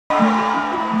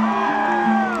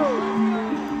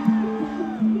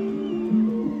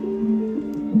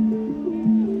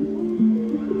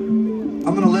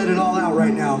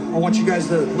want you guys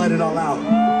to let it all out.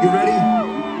 You ready?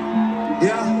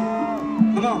 Yeah?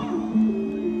 Come on.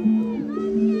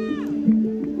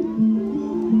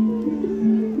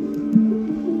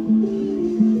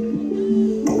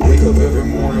 I wake up every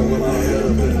morning with my head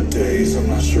up in a daze. I'm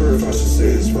not sure if I should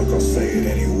say this, but I'll say it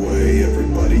anyway.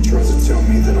 Everybody tries to tell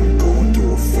me that I'm going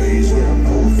through a phase. Yeah, I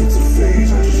know if it's a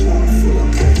phase, I just wanna feel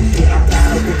okay. Yeah, I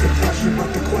battle with depression,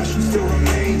 but the question still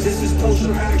remains. Is this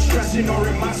post-traumatic stressing or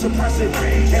am I suppressing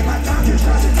rage? And my doctor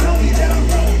tries to tell me that I'm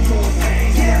going through a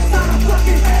phase. Yeah, it's not a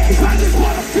fucking phase, I just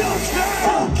wanna feel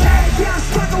okay. Yeah, I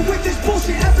struggle with this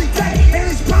bullshit every day, and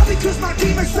it's probably cause my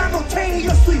demons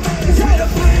simultaneously try to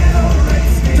plan or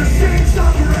race me. The same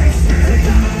song race me.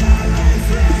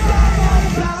 I'm all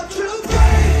about to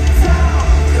break down,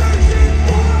 searching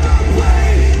for a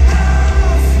way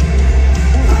out.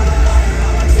 I'm a liar,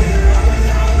 I'm a cheater, I'm a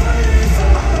novelist.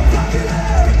 I'm a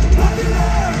popular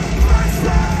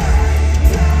myself.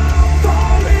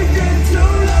 Falling into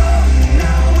love,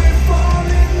 now we're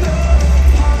falling apart.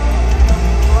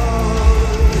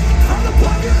 I'm a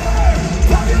popular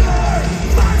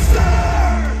monster.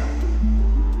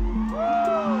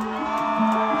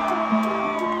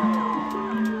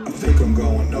 I think I'm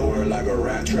going nowhere like a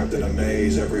rat trapped in a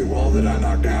maze. Every wall that I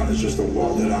knock down is just a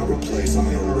wall that I replace. I'm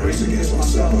in a race against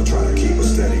myself, I try to keep a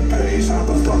steady pace. How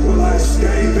the fuck will I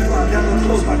escape if I never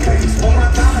close my case? Oh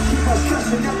my God, I keep on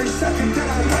stressing every second that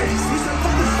I waste. These are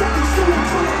fucking seconds to it,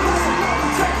 full of muscle, no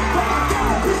take. Oh my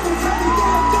God, please don't tell me that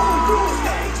I'm going through a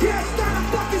stage. Yeah, it's not a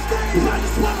fucking stage, I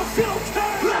just wanna feel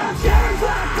okay. I'm sharing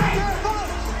what I hate.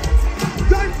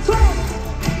 Let's go.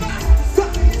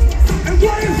 And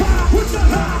what if I put the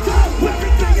hard up?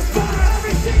 Everything is fine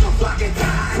every single fucking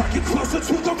time. Fucking closer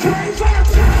to the grave. I'm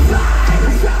terrified.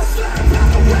 I'm fell asleep at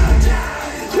the well down.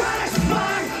 Crash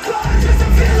my car, just a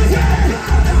feeling bad.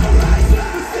 I'm not right, but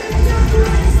I'm sitting down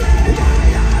crazy.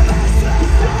 I'm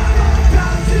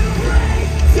about to break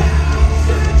down,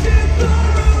 searching for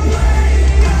a way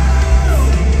out.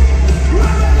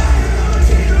 I'm a liar, I'm a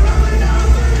cheater, I'm a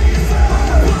non-believer. I'm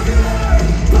a popular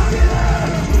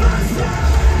myself.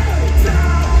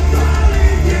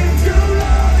 Falling into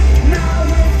love, now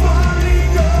we're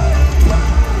falling apart.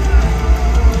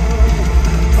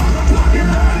 I'm a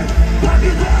popular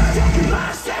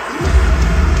myself.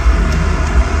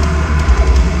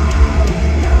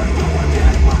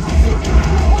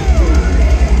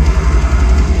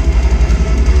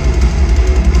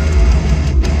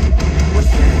 We're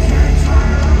sick and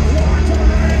tired of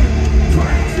wandering,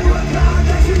 praying to a God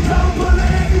that you don't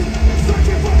believe,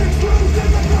 searching for the truth in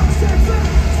the books and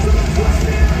facts. So the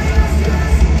question is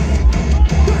this: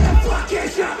 where the fuck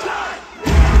is your God?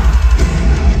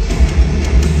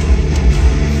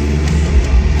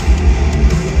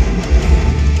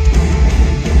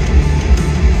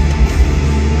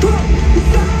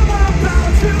 I'm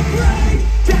about to break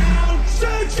down,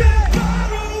 searching for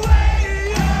a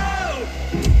way out.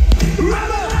 I'm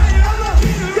a liar, I'm a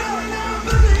cheater, I'm a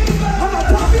non-believer. I'm a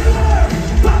popular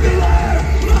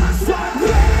myself.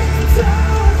 Break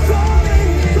down,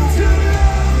 falling into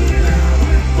love, now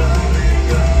we're falling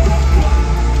apart.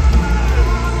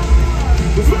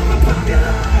 I'm a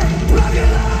popular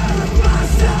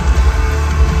myself.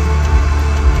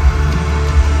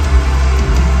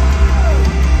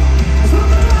 I'm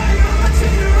a liar, I'm a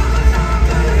cheater, I'm a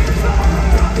non-believer. I'm a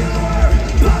popular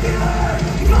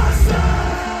myself.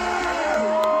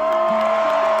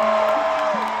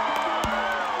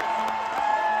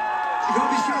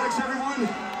 Jacoby, Shaddix, everyone.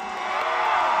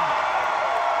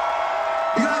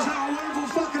 You guys have a wonderful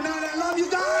fucking night. I love you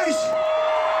guys.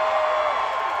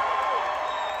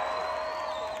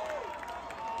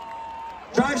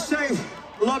 Drive safe.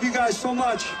 I love you guys so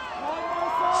much.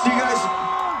 See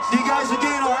you guys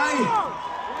again, all right?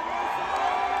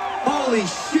 Holy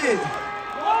shit.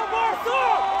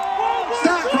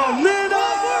 Sacramento!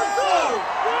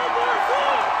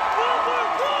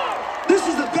 This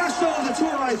is the best show of the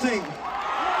tour, I think.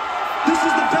 This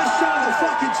is the best show of the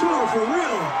fucking tour, for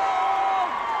real.